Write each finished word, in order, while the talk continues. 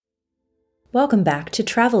Welcome back to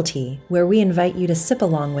Travel Tea, where we invite you to sip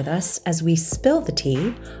along with us as we spill the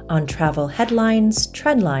tea on travel headlines,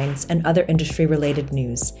 trend lines, and other industry-related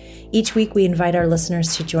news. Each week, we invite our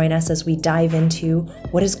listeners to join us as we dive into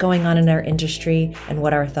what is going on in our industry and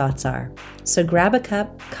what our thoughts are. So grab a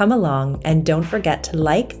cup, come along, and don't forget to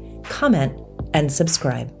like, comment, and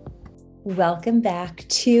subscribe. Welcome back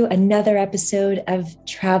to another episode of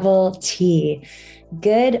Travel Tea.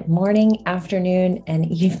 Good morning, afternoon, and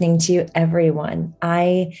evening to everyone.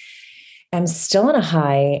 I am still on a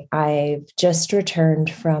high. I've just returned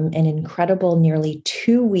from an incredible nearly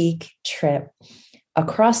 2-week trip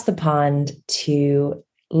across the pond to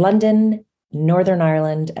London, Northern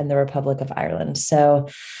Ireland, and the Republic of Ireland. So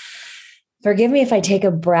forgive me if I take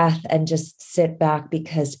a breath and just sit back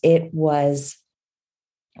because it was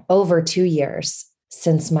over 2 years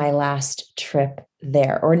since my last trip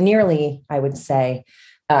there, or nearly, I would say,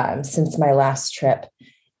 since my last trip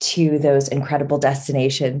to those incredible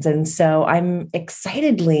destinations. And so I'm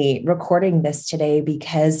excitedly recording this today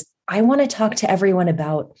because I want to talk to everyone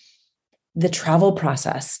about the travel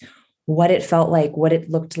process, what it felt like, what it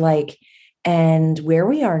looked like, and where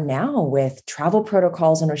we are now with travel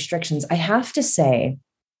protocols and restrictions. I have to say,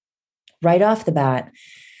 right off the bat,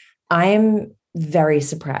 I'm very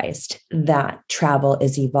surprised that travel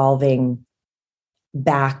is evolving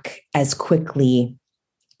back as quickly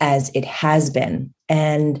as it has been.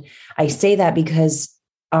 And I say that because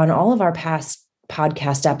on all of our past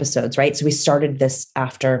podcast episodes, right? So we started this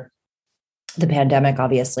after the pandemic,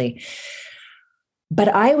 obviously. But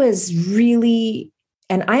I was really,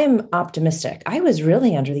 and I am optimistic, I was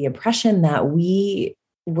really under the impression that we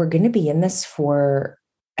were going to be in this for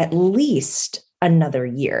at least another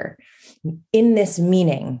year. In this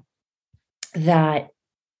meaning that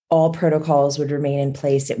all protocols would remain in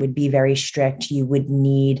place. It would be very strict. You would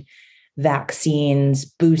need vaccines,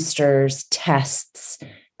 boosters, tests,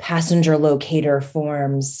 passenger locator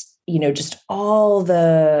forms, just all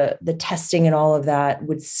the testing and all of that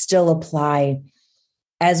would still apply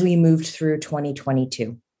as we moved through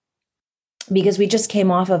 2022. Because we just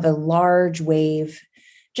came off of a large wave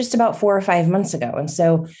just about 4 or 5 months ago. And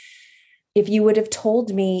so if you would have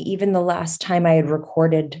told me even the last time I had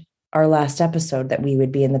recorded our last episode that we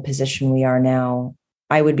would be in the position we are now,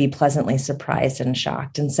 I would be pleasantly surprised and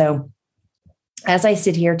shocked. And so as I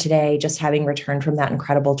sit here today, just having returned from that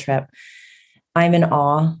incredible trip, I'm in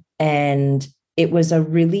awe. And it was a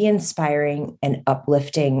really inspiring and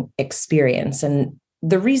uplifting experience. And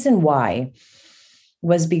the reason why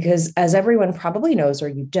was because, as everyone probably knows, or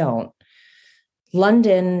you don't,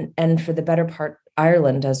 London, and for the better part,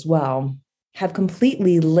 Ireland as well, have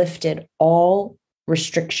completely lifted all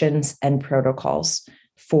restrictions and protocols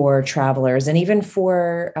for travelers and even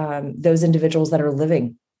for those individuals that are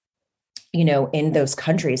living, in those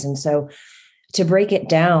countries. And so to break it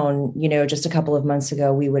down, just a couple of months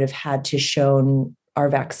ago, we would have had to show our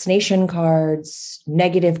vaccination cards,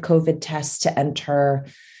 negative COVID tests to enter,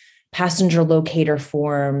 passenger locator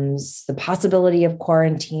forms, the possibility of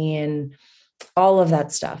quarantine, all of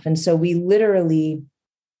that stuff. And so we literally,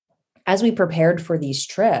 as we prepared for these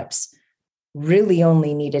trips, really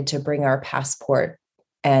only needed to bring our passport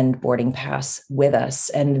and boarding pass with us.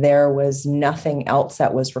 And there was nothing else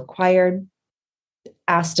that was required,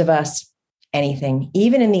 asked of us, anything.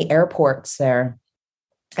 Even in the airports there,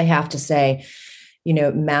 I have to say,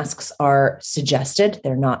 masks are suggested,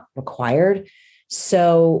 they're not required.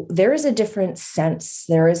 So there is a different sense,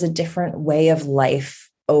 there is a different way of life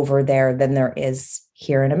over there than there is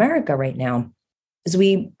here in America right now. As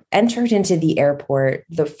we entered into the airport,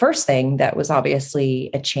 the first thing that was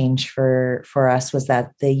obviously a change for us was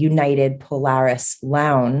that the United Polaris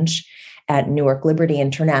Lounge at Newark Liberty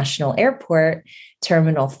International Airport,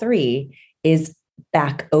 Terminal 3, is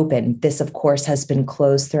back open. This, of course, has been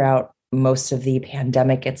closed throughout most of the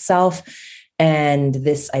pandemic itself. And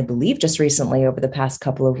this, I believe, just recently, over the past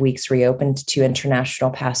couple of weeks, reopened to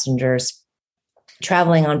international passengers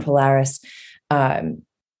traveling on Polaris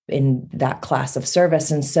in that class of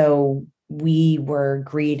service. And so we were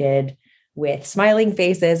greeted with smiling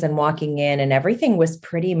faces and walking in, and everything was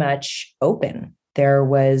pretty much open. There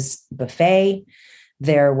was buffet.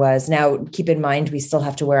 There was, now keep in mind, we still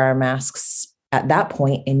have to wear our masks at that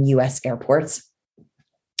point in US airports.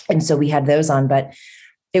 And so we had those on, but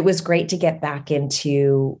it was great to get back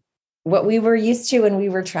into what we were used to when we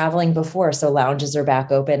were traveling before. So lounges are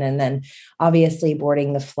back open. And then obviously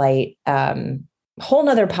boarding the flight, whole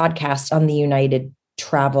nother podcast on the United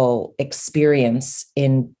travel experience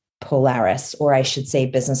in Polaris, or I should say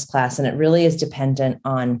business class. And it really is dependent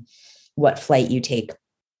on what flight you take.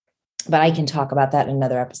 But I can talk about that in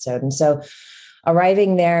another episode. And so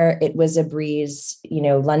Arriving there, it was a breeze,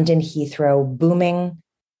 London Heathrow booming.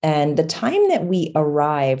 And the time that we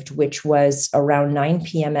arrived, which was around 9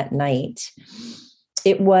 p.m. at night,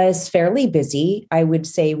 it was fairly busy. I would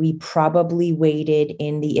say we probably waited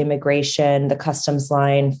in the the customs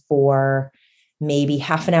line for maybe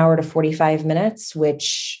half an hour to 45 minutes,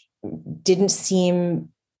 which didn't seem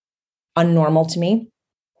unnormal to me.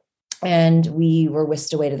 And we were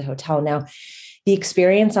whisked away to the hotel. Now, the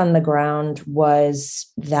experience on the ground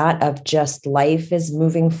was that of just life is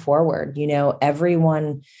moving forward.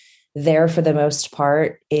 Everyone there for the most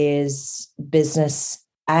part is business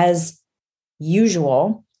as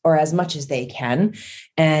usual, or as much as they can.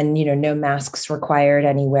 And, no masks required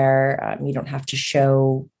anywhere. You don't have to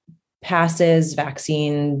show passes,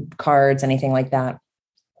 vaccine cards, anything like that.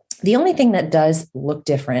 The only thing that does look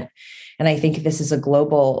different, and I think this is a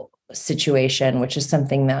global situation, which is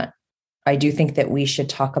something that I do think that we should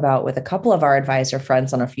talk about with a couple of our advisor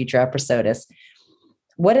friends on a future episode, is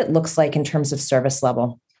what it looks like in terms of service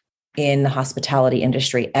level in the hospitality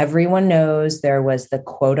industry. Everyone knows there was the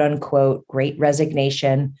quote unquote great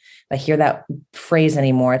resignation. I hear that phrase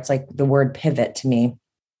anymore. It's like the word pivot to me.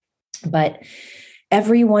 But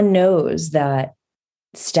everyone knows that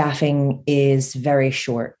staffing is very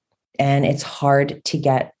short and it's hard to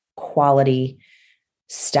get quality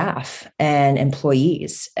staff and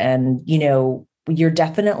employees. And, you're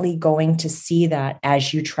definitely going to see that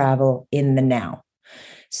as you travel in the now.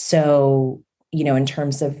 So, in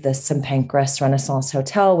terms of the St. Pancras Renaissance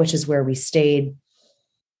Hotel, which is where we stayed,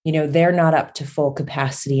 they're not up to full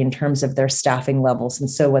capacity in terms of their staffing levels. And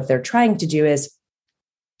so what they're trying to do is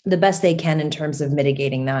the best they can in terms of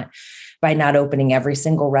mitigating that by not opening every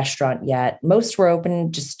single restaurant yet. Most were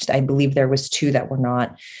open, just I believe there was 2 that were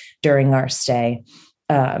not during our stay.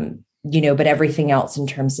 But everything else in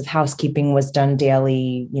terms of housekeeping was done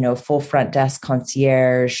daily, full front desk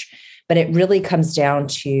concierge. But it really comes down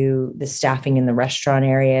to the staffing in the restaurant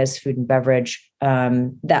areas, food and beverage.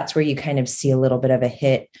 That's where you kind of see a little bit of a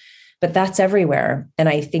hit, but that's everywhere. And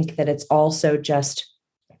I think that it's also just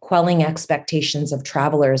quelling expectations of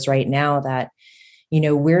travelers right now that,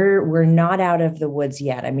 we're not out of the woods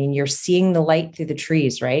yet. I mean, you're seeing the light through the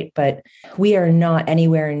trees, right? But we are not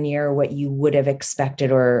anywhere near what you would have expected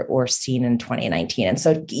or seen in 2019. And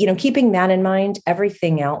so, keeping that in mind,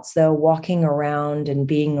 everything else though, walking around and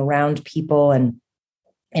being around people and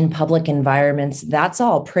in public environments, that's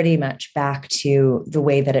all pretty much back to the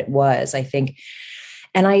way that it was, I think.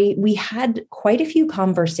 And we had quite a few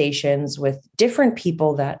conversations with different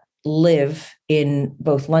people that live in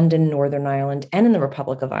both London, Northern Ireland, and in the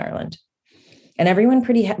Republic of Ireland. And everyone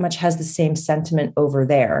pretty much has the same sentiment over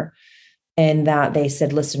there, in that they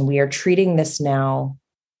said, listen, we are treating this now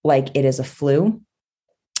like it is a flu,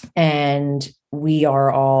 and we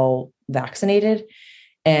are all vaccinated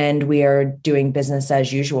and we are doing business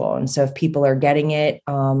as usual. And so if people are getting it,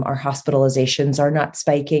 our hospitalizations are not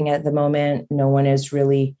spiking at the moment. No one is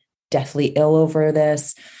really deathly ill over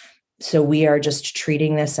this. So we are just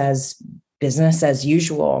treating this as business as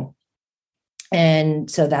usual. And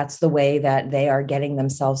so that's the way that they are getting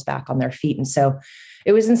themselves back on their feet. And so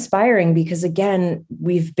it was inspiring because, again,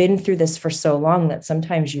 we've been through this for so long that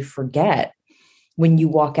sometimes you forget when you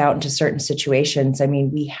walk out into certain situations. I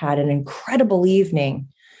mean, we had an incredible evening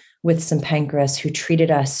with St. Pancras, who treated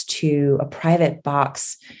us to a private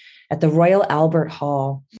box at the Royal Albert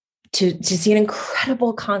Hall to see an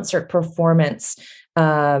incredible concert performance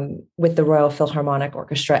with the Royal Philharmonic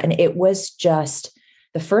Orchestra. And it was just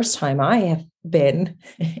the first time I have been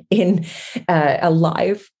in a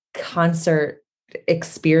live concert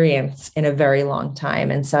experience in a very long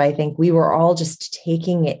time. And so I think we were all just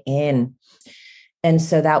taking it in. And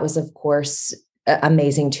so that was, of course,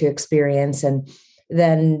 amazing to experience. And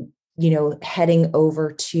then, heading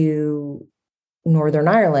over to Northern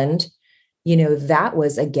Ireland, that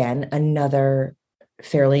was, again, another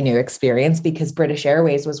fairly new experience because British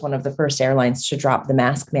Airways was one of the first airlines to drop the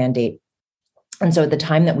mask mandate. And so at the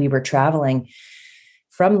time that we were traveling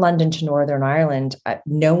from London to Northern Ireland,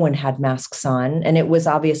 no one had masks on. And it was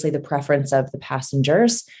obviously the preference of the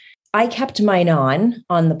passengers. I kept mine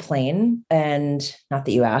on the plane, and not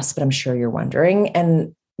that you asked, but I'm sure you're wondering.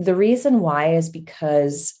 And the reason why is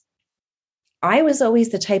because I was always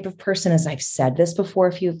the type of person, as I've said this before,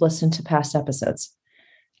 if you've listened to past episodes,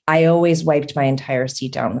 I always wiped my entire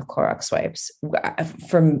seat down with Clorox wipes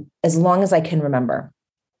from as long as I can remember.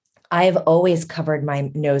 I've always covered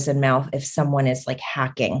my nose and mouth if someone is like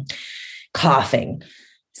hacking, coughing,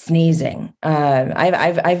 sneezing.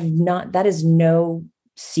 I've not, that is no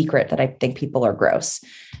secret that I think people are gross.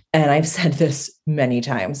 And I've said this many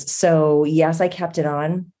times. So yes, I kept it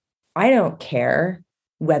on. I don't care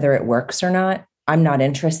whether it works or not. I'm not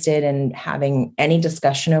interested in having any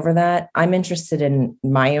discussion over that. I'm interested in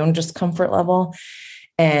my own just comfort level.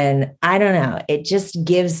 And I don't know, it just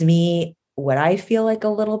gives me what I feel like a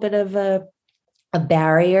little bit of a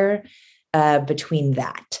barrier between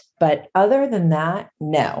that. But other than that,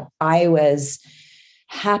 no, I was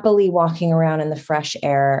happily walking around in the fresh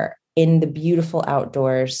air in the beautiful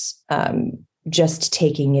outdoors, just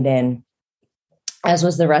taking it in, as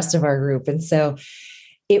was the rest of our group. And so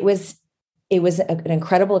it was an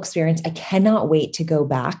incredible experience. I cannot wait to go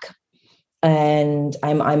back. And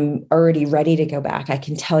I'm already ready to go back. I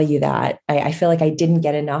can tell you that. I feel like I didn't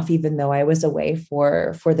get enough, even though I was away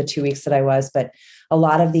for the 2 weeks that I was. But a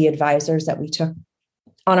lot of the advisors that we took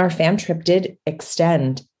on our fam trip did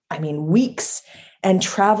extend, weeks, and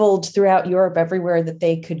traveled throughout Europe everywhere that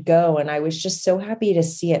they could go. And I was just so happy to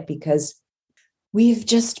see it, because we've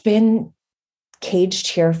just been caged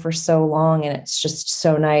here for so long, and it's just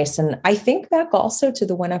so nice. And I think back also to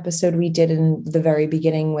the one episode we did in the very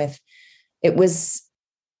beginning with, it was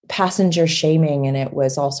passenger shaming, and it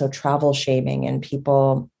was also travel shaming, and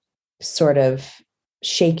people sort of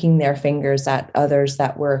shaking their fingers at others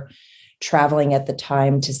that were traveling at the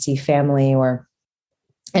time to see family.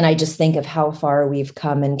 And I just think of how far we've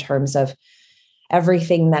come in terms of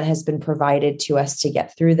everything that has been provided to us to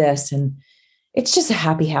get through this. And it's just a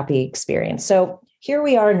happy, happy experience. So here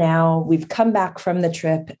we are now. We've come back from the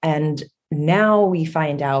trip, and now we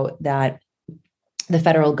find out that the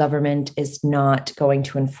federal government is not going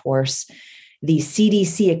to enforce the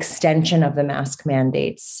CDC extension of the mask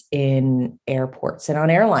mandates in airports and on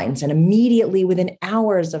airlines. And immediately within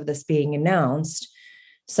hours of this being announced,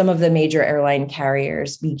 some of the major airline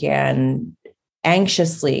carriers began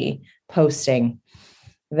anxiously posting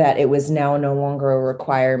that it was now no longer a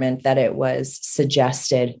requirement, that it was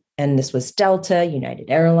suggested. And this was Delta, United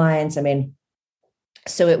Airlines.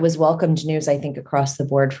 So it was welcomed news, I think, across the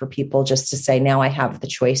board for people just to say, now I have the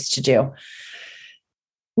choice to do.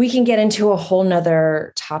 We can get into a whole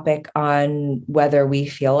nother topic on whether we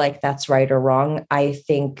feel like that's right or wrong. I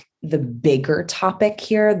think the bigger topic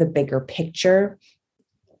here, the bigger picture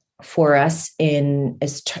for us in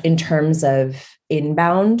terms of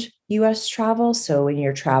inbound US travel. So when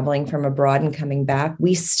you're traveling from abroad and coming back,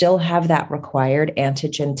 we still have that required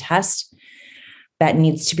antigen test that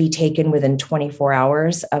needs to be taken within 24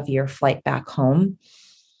 hours of your flight back home.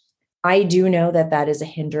 I do know that that is a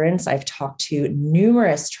hindrance. I've talked to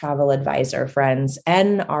numerous travel advisor friends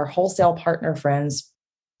and our wholesale partner friends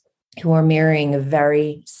who are mirroring a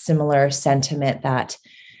very similar sentiment, that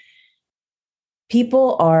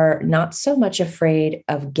people are not so much afraid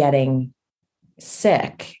of getting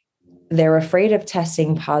sick. They're afraid of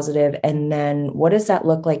testing positive. And then what does that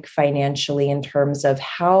look like financially in terms of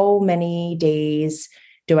how many days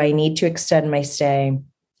do I need to extend my stay?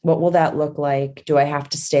 What will that look like? Do I have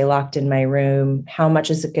to stay locked in my room? How much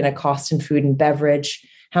is it going to cost in food and beverage?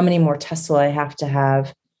 How many more tests will I have to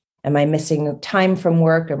have? Am I missing time from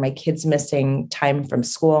work? Are my kids missing time from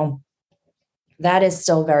school? That is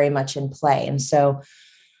still very much in play. And so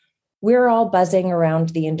we're all buzzing around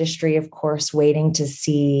the industry, of course, waiting to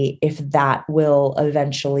see if that will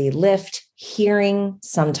eventually lift. Hearing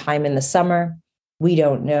sometime in the summer. We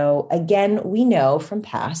don't know. Again, we know from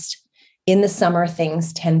past, in the summer,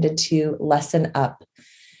 things tended to lessen up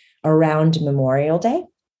around Memorial Day.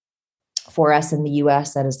 For us in the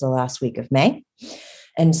US, that is the last week of May.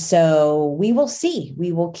 And so we will see.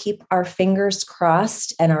 We will keep our fingers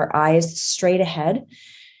crossed and our eyes straight ahead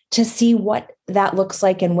to see what that looks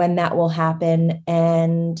like and when that will happen.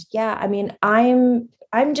 And yeah,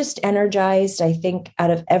 I'm just energized. I think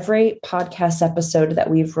out of every podcast episode that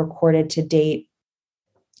we've recorded to date,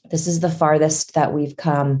 this is the farthest that we've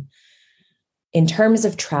come in terms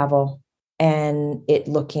of travel and it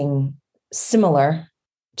looking similar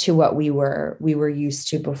to what we were used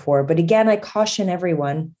to before. But again, I caution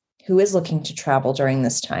everyone who is looking to travel during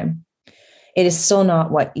this time. It is still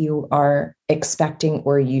not what you are expecting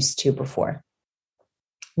or used to before.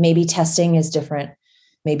 Maybe testing is different.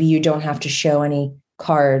 Maybe you don't have to show any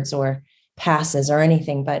cards or passes or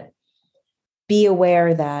anything, but be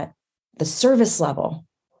aware that the service level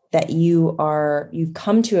that you've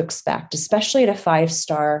come to expect, especially at a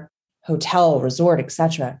 5-star hotel, resort,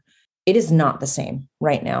 etc., it is not the same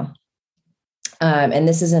right now. And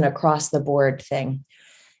this is an across the board thing.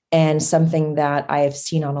 And something that I have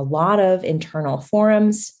seen on a lot of internal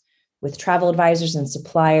forums with travel advisors and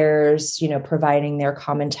suppliers, providing their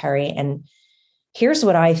commentary. And here's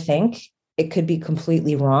what I think. It could be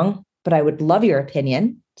completely wrong, but I would love your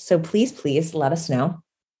opinion. So please let us know.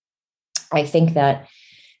 I think that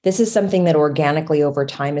This is something that organically over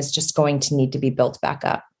time is just going to need to be built back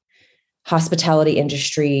up. Hospitality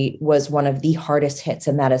industry was one of the hardest hits,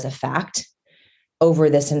 and that is a fact, over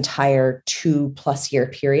this entire 2+ year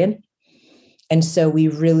period. And so we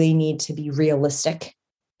really need to be realistic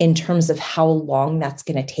in terms of how long that's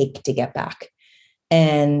going to take to get back.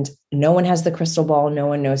 And no one has the crystal ball. No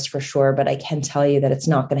one knows for sure, but I can tell you that it's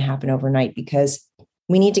not going to happen overnight, because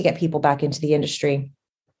we need to get people back into the industry.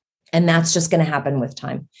 And that's just going to happen with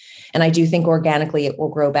time. And I do think organically it will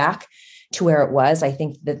grow back to where it was. I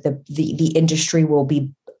think that the industry will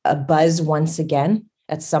be a buzz once again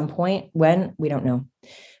at some point. When, we don't know.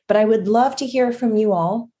 But I would love to hear from you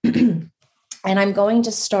all. And I'm going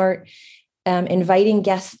to start inviting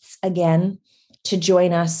guests again to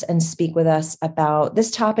join us and speak with us about this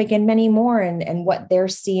topic and many more, and what they're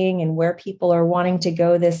seeing and where people are wanting to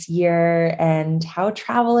go this year and how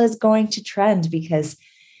travel is going to trend, because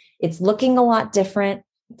it's looking a lot different.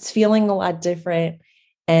 It's feeling a lot different.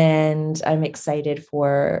 And I'm excited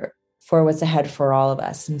for what's ahead for all of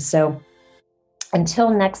us. And so until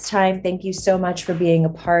next time, thank you so much for being a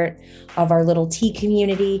part of our little tea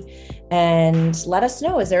community. And let us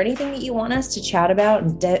know, is there anything that you want us to chat about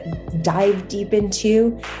and dive deep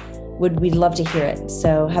into? We'd love to hear it.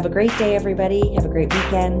 So have a great day, everybody. Have a great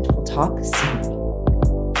weekend. We'll talk soon.